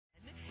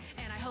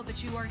hope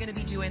that you are going to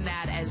be doing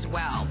that as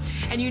well.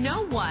 And you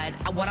know what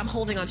I'm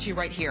holding on to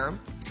right here,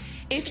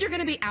 if you're going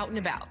to be out and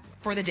about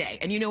for the day,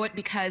 and you know what,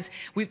 because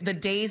the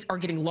days are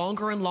getting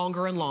longer and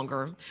longer and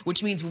longer,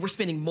 which means we're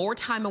spending more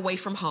time away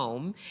from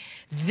home,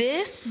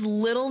 this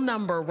little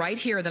number right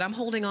here that I'm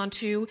holding on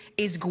to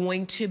is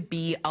going to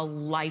be a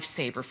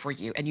lifesaver for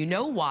you. And you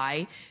know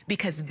why?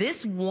 Because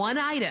this one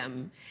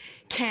item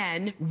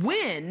can,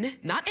 when,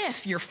 not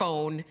if, your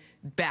phone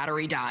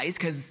battery dies,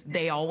 because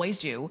they always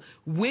do,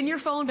 when your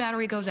phone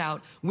battery goes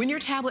out, when your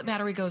tablet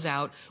battery goes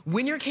out,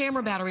 when your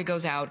camera battery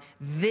goes out,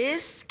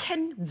 this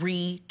can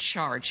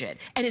recharge it.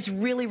 And it's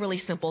really, really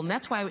simple. And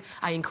that's why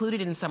I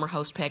included it in Summer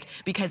Host Pick,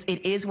 because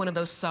it is one of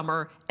those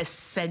summer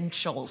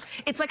essentials.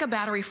 It's like a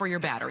battery for your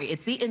battery.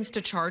 It's the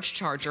instaCHARGE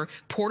charger,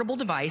 portable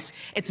device.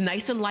 It's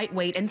nice and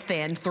lightweight and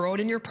thin. Throw it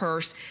in your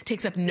purse.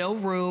 Takes up no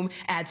room,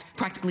 adds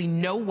practically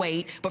no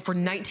weight. But for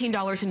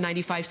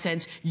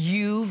 $19.95,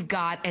 you've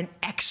got an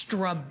extra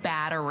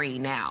battery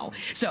now.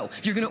 So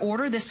you're going to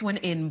order this one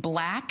in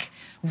black,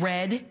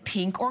 red,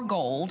 pink, or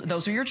gold.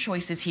 Those are your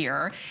choices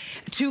here.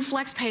 2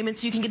 flex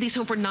payments. You can get these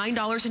home for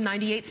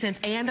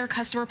 $9.98, and their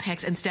customer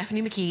picks. And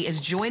Stephanie McKee is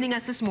joining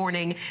us this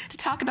morning to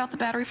talk about the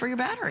battery for your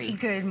battery.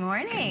 Good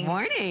morning. Good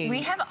morning.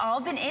 We have all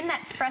been in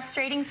that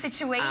frustrating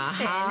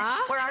situation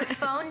where our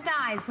phone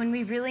dies when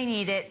we really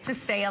need it to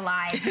stay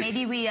alive.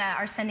 Maybe we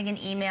are sending an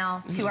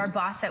email to our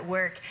boss at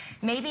work.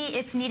 Maybe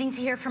it's needing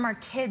to hear from our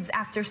kids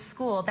after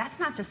school. That's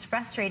not just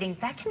frustrating,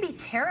 that can be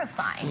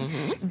terrifying.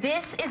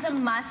 This is a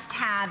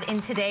must-have in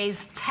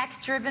today's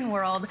tech-driven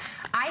world.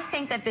 I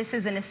think that this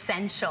is an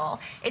essential.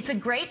 It's a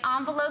great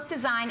envelope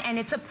design, and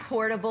it's a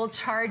portable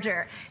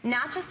charger.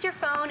 Not just your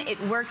phone,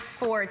 it works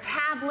for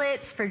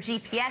tablets, for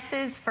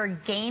GPSs, for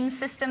game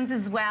systems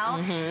as well.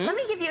 Let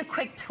me give you a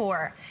quick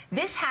tour.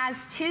 This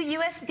has 2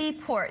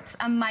 USB ports,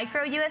 a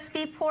micro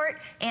USB port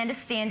and a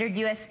standard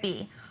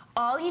USB.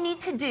 All you need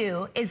to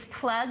do is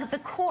plug the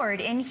cord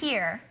in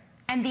here,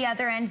 and the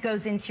other end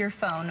goes into your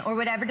phone or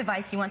whatever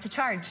device you want to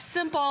charge.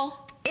 Simple.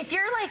 If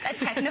you're like a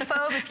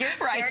technophobe, if you're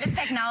scared of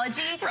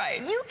technology,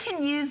 you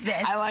can use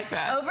this. I like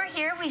that. Over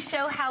here, we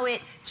show how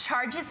it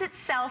charges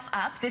itself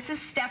up. This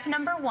is step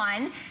number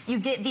 1. You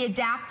get the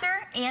adapter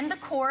and the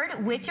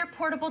cord with your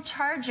portable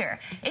charger.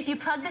 If you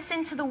plug this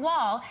into the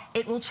wall,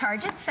 it will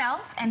charge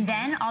itself, and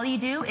then all you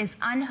do is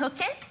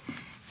unhook it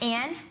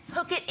and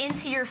hook it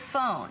into your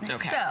phone.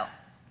 Okay. So,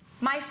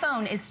 my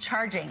phone is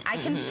charging. I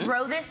can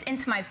throw this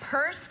into my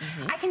purse.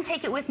 I can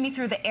take it with me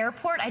through the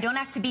airport. I don't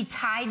have to be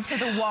tied to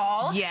the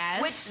wall.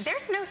 Yes. Which,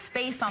 there's no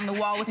space on the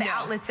wall with the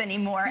outlets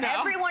anymore.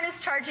 Everyone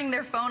is charging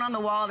their phone on the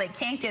wall. They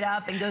can't get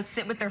up and go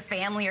sit with their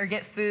family or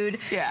get food.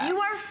 You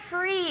are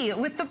free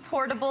with the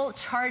portable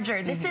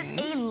charger. This is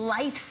a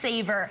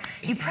lifesaver.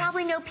 You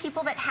probably know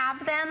people that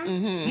have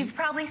them. You've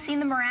probably seen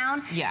them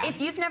around.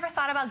 If you've never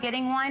thought about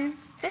getting one,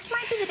 this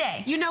might be the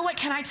day. You know what,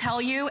 can I tell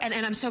you,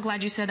 and I'm so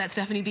glad you said that,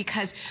 Stephanie,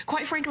 because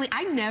quite frankly,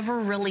 I never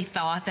really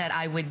thought that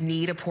I would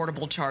need a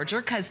portable charger,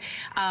 because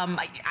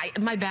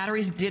my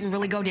batteries didn't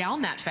really go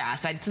down that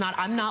fast.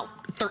 I'm not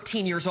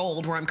 13 years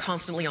old where I'm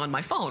constantly on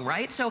my phone,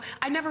 right? So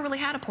I never really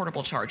had a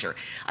portable charger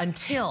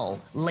until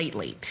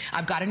lately.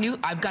 I've got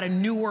a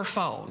newer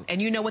phone,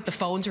 and you know what, the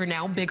phones are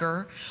now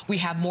bigger. We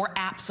have more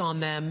apps on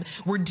them.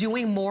 We're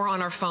doing more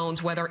on our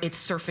phones, whether it's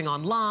surfing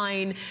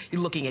online,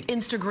 you're looking at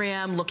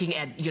Instagram, looking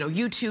at,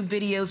 YouTube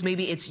videos,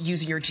 maybe it's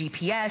using your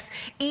GPS.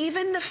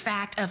 Even the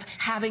fact of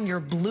having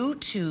your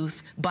Bluetooth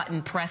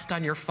button pressed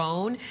on your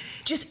phone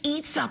just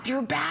eats up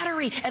your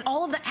battery. And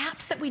all of the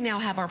apps that we now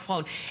have on our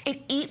phone,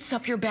 it eats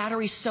up your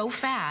battery so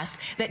fast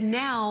that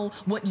now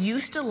what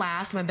used to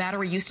last, my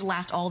battery used to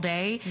last all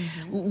day,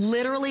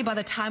 literally by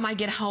the time I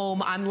get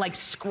home, I'm like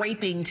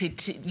scraping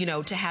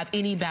to have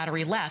any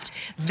battery left.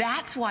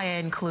 That's why I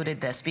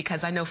included this,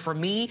 because I know for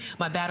me,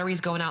 my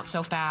battery's going out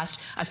so fast,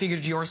 I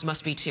figured yours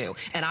must be too.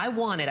 And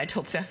I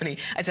told Stephanie,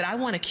 I said, I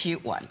want a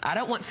cute one. I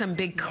don't want some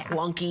big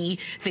clunky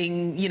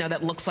thing,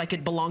 that looks like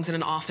it belongs in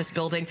an office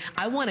building.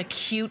 I want a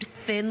cute,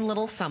 thin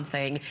little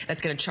something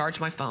that's going to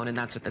charge my phone, and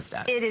that's what this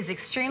does. It is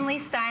extremely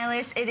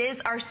stylish. It is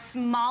our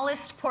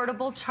smallest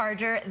portable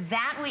charger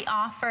that we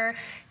offer.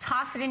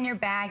 Toss it in your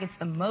bag. It's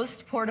the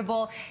most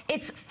portable.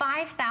 It's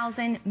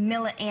 5,000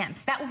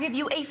 milliamps. That will give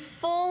you a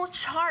full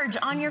charge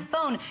on your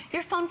phone.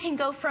 Your phone can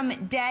go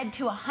from dead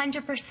to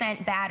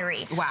 100%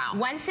 battery. Wow.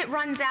 Once it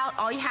runs out,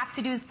 all you have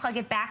to do is plug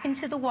it back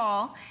into the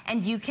wall,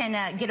 and you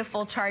can get a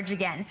full charge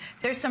again.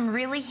 There's some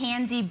really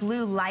handy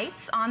blue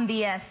lights on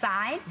the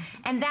side,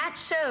 and that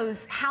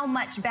shows how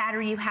much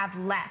battery you have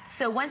left.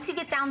 So once you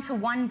get down to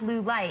 1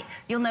 blue light,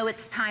 you'll know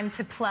it's time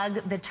to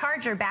plug the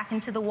charger back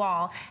into the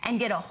wall and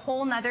get a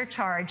whole nother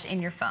charge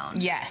in your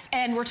phone. Yes,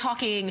 and we're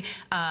talking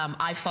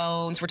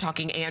iPhones, we're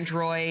talking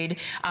Android,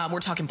 we're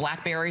talking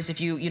Blackberries. If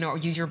you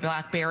use your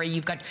Blackberry,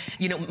 you've got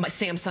my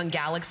Samsung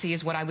Galaxy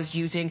is what I was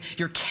using,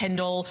 your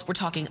Kindle, we're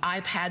talking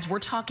iPads, we're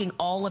talking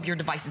all all of your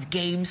devices,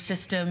 game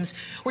systems.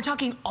 We're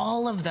talking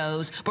all of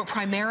those, but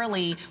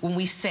primarily when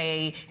we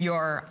say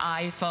your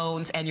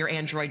iPhones and your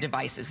Android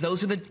devices.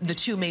 Those are the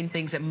two main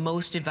things that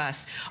most of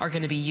us are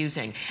going to be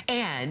using.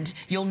 And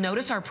you'll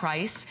notice our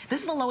price.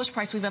 This is the lowest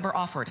price we've ever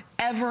offered.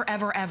 Ever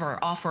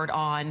offered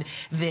on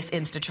this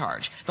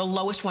instaCHARGE. The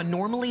lowest one.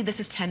 Normally, this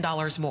is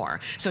 $10 more.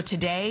 So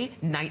today,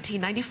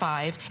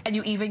 $19.95, and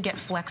you even get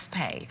flex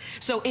pay.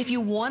 So if you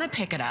want to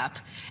pick it up,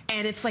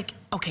 and it's like,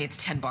 okay, it's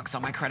 $10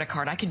 on my credit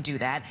card, I can do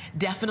that.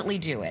 Definitely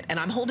do it. And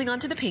I'm holding on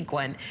to the pink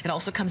one. It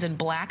also comes in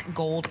black,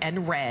 gold,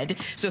 and red.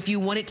 So if you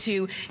wanted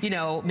to, you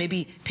know,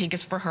 maybe pink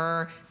is for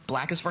her,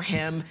 black is for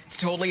him. It's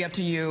totally up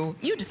to you.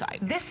 You decide.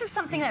 This is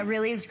something that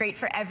really is great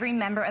for every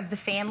member of the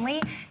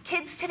family.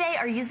 Kids today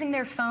are using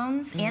their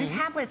phones and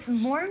tablets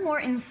more and more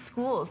in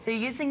schools. They're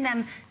using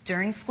them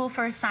during school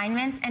for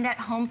assignments and at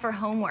home for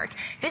homework.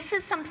 This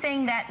is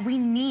something that we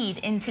need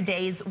in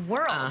today's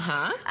world.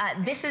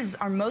 This is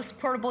our most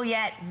portable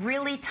yet,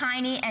 really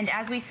tiny, and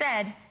as we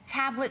said,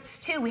 tablets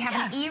too. We have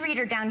an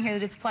e-reader down here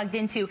that it's plugged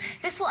into.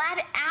 This will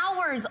add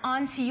hours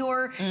onto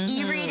your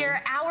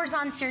e-reader, hours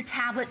onto your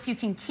tablets. You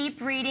can keep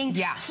reading,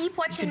 keep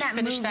watching that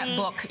movie. Finish that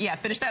book. Yeah,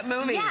 finish that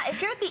movie. Yeah,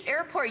 if you're at the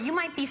airport, you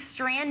might be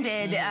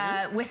stranded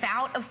with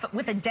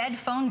a dead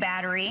phone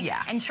battery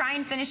and try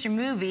and finish your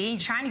movie,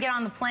 trying to get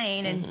on the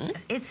plane, and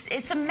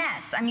it's a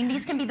mess. I mean,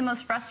 these can be the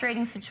most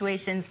frustrating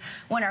situations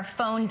when our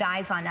phone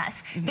dies on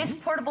us. This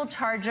portable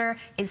charger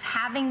is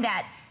having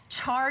that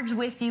charge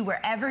with you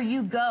wherever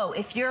you go.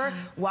 If you're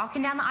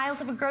walking down the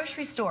aisles of a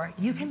grocery store,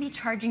 you can be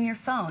charging your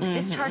phone.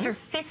 This charger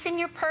fits in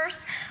your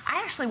purse.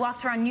 I actually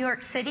walked around New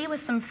York City with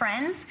some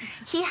friends.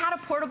 He had a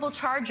portable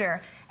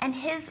charger, and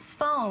his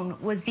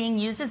phone was being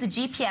used as a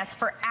GPS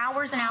for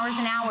hours and hours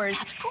and hours.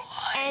 That's good.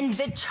 And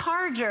the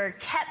charger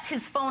kept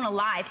his phone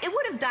alive. It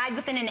would have died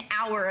within an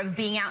hour of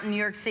being out in New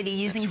York City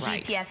using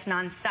GPS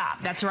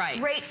nonstop. That's right.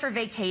 Great for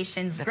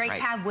vacations, great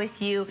to have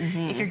with you.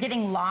 If you're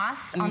getting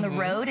lost on the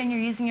road and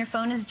you're using your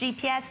phone as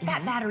GPS,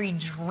 that battery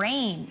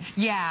drains.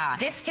 Yeah.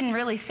 This can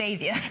really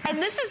save you.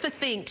 And this is the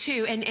thing,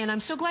 too, and I'm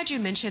so glad you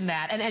mentioned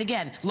that. And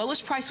again,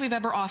 lowest price we've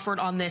ever offered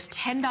on this,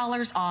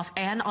 $10 off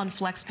and on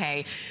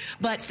FlexPay.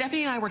 But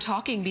Stephanie and I were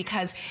talking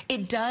because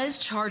it does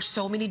charge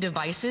so many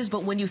devices,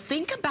 but when you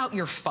think about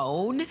your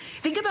phone,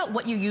 think about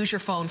what you use your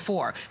phone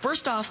for.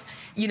 First off,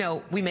 you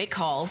know, we make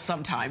calls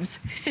sometimes.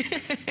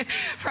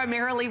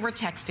 Primarily we're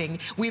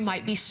texting. We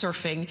might be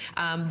surfing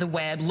the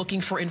web,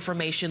 looking for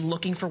information,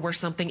 looking for where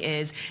something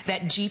is.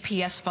 That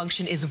GPS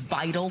function is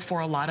vital for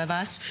a lot of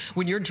us.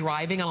 When you're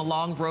driving on a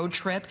long road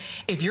trip,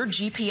 if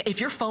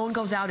your phone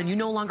goes out and you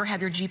no longer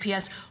have your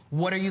GPS,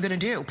 what are you going to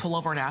do? Pull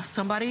over and ask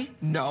somebody?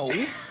 No.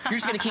 You're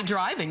just going to keep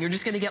driving. You're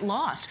just going to get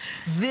lost.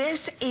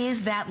 This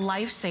is that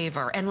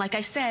lifesaver. And like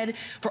I said,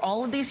 for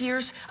all of these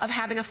years of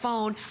having a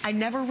phone, I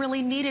never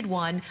really needed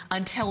one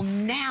until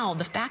now.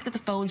 The fact that the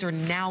phones are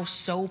now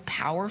so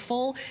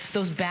powerful,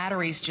 those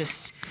batteries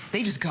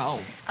they just go.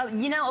 Oh,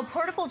 you know, a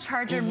portable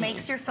charger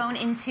makes your phone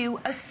into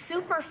a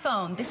super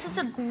phone. This is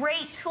a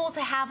great tool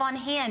to have on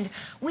hand.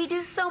 We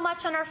do so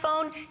much on our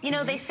phone. You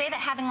know, they say that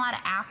having a lot of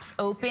apps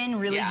open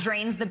really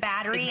drains the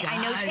battery. I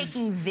know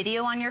taking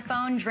video on your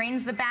phone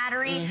drains the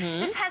battery.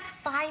 This has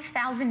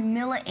 5,000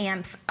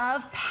 milliamps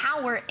of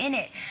power in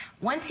it.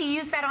 Once you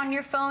use that on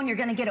your phone, you're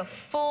going to get a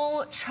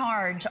full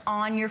charge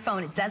on your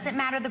phone. It doesn't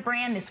matter the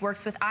brand. This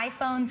works with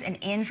iPhones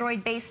and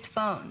Android-based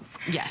phones.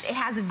 Yes. It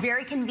has a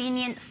very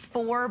convenient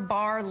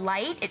 4-bar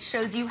light. It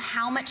shows you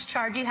how much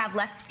charge you have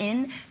left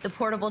in the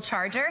portable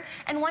charger.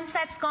 And once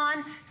that's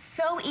gone,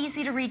 so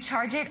easy to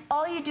recharge it.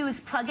 All you do is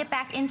plug it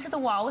back into the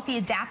wall with the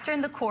adapter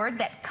and the cord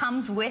that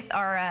comes with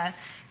our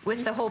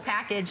with the whole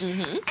package,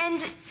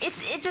 and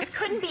it just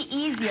couldn't be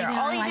easier.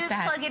 All you do is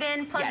plug it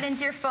in, plug it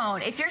into your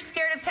phone. If you're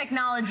scared of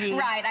technology,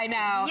 right, I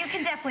know, you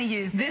can definitely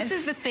use this. This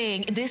is the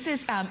thing. This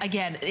is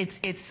again,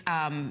 it's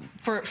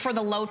for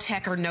the low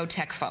tech or no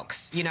tech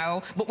folks, you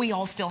know. But we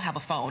all still have a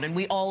phone, and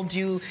we all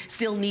do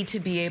still need to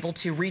be able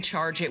to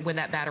recharge it when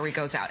that battery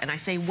goes out. And I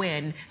say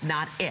when,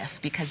 not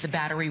if, because the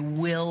battery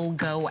will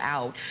go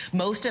out.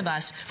 Most of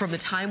us, from the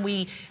time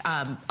we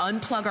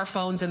unplug our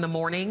phones in the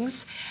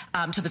mornings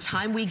to the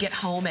time we get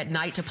home at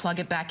night to plug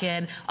it back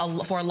in,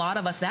 for a lot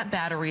of us, that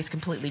battery is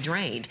completely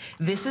drained.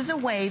 This is a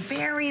way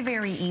very,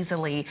 very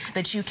easily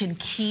that you can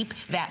keep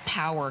that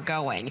power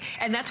going.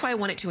 And that's why I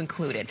wanted to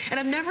include it. And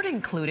I've never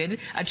included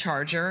a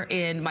charger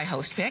in my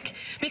host pick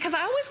because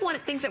I always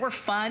wanted things that were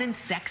fun and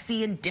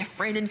sexy and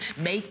different and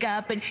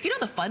makeup and, you know,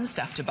 the fun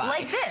stuff to buy.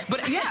 Like this.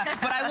 But yeah,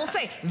 but I will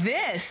say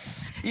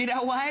this, you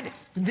know what?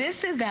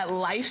 This is that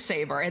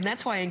lifesaver, and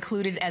that's why I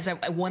included it as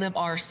one of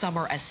our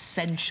summer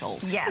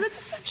essentials. Yes. Because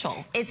it's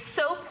essential. It's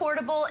so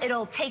portable.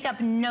 It'll take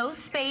up no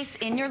space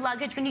in your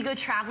luggage when you go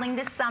traveling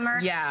this summer.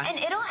 Yeah. And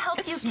it'll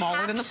help you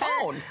smaller than the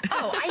phone.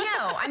 Oh, I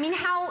know. I mean,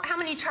 how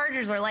many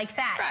chargers are like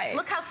that? Right.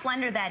 Look how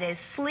slender that is.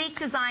 Sleek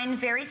design,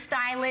 very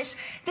stylish.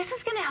 This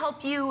is going to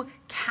help you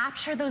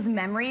capture those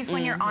memories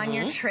when you're on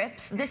your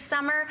trips this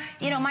summer.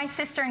 You know, my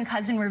sister and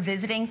cousin were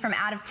visiting from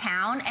out of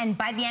town, and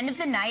by the end of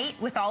the night,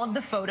 with all of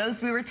the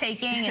photos we were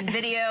taking and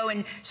video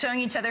and showing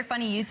each other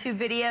funny YouTube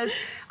videos,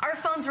 our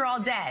phones were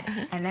all dead.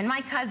 And then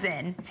my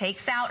cousin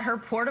takes out her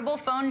portable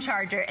phone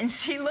charger, and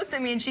she looked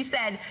at me and she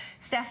said,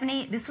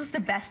 Stephanie, this was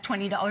the best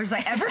 $20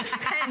 I ever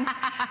spent. And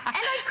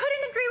I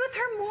couldn't agree with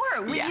her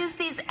more. We use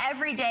these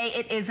every day.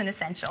 It is an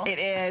essential. It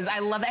is. I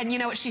love it. And you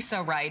know what? She's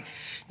so right.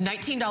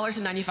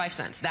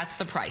 $19.95. That's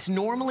the price.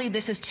 Normally,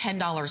 this is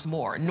 $10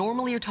 more.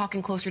 Normally, you're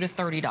talking closer to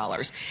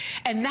 $30.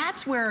 And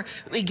that's where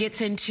it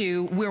gets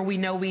into where we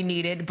know we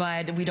need it,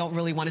 but we don't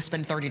really want to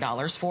spend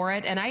 $30 for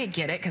it. And I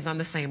get it because I'm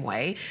the same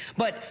way.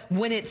 But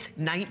when it's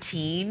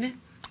 $19,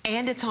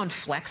 and it's on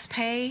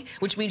FlexPay,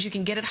 which means you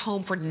can get it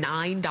home for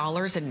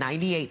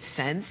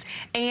 $9.98.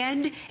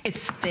 And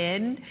it's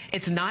thin.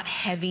 It's not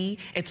heavy.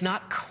 It's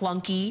not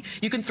clunky.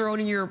 You can throw it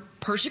in your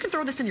purse. You can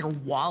throw this in your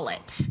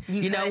wallet.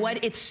 You know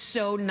what? It's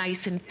so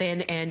nice and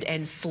thin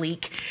and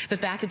sleek. The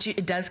fact that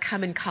it does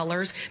come in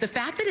colors. The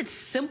fact that it's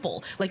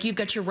simple. Like you've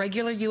got your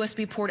regular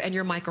USB port and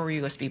your micro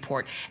USB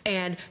port.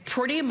 And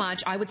pretty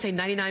much, I would say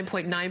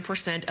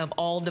 99.9% of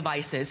all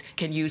devices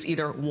can use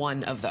either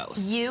one of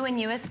those. U in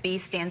USB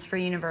stands for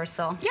universal.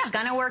 Yeah. It's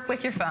gonna work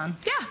with your phone.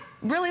 Yeah.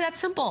 Really that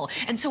simple.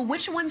 And so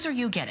which ones are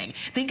you getting?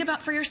 Think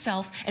about for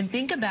yourself, and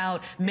think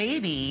about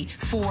maybe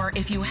for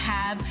if you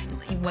have,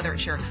 whether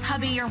it's your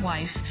hubby or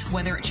wife,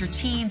 whether it's your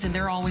teens and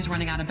they're always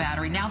running out of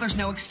battery. Now there's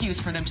no excuse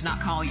for them to not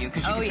call you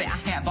because you can say,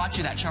 hey, I bought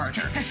you that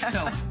charger.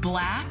 So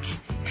black,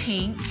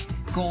 pink,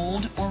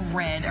 gold, or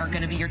red are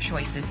going to be your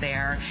choices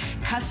there.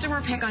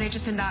 Customer pick on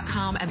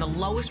hsn.com and the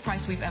lowest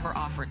price we've ever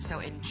offered. So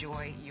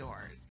enjoy yours.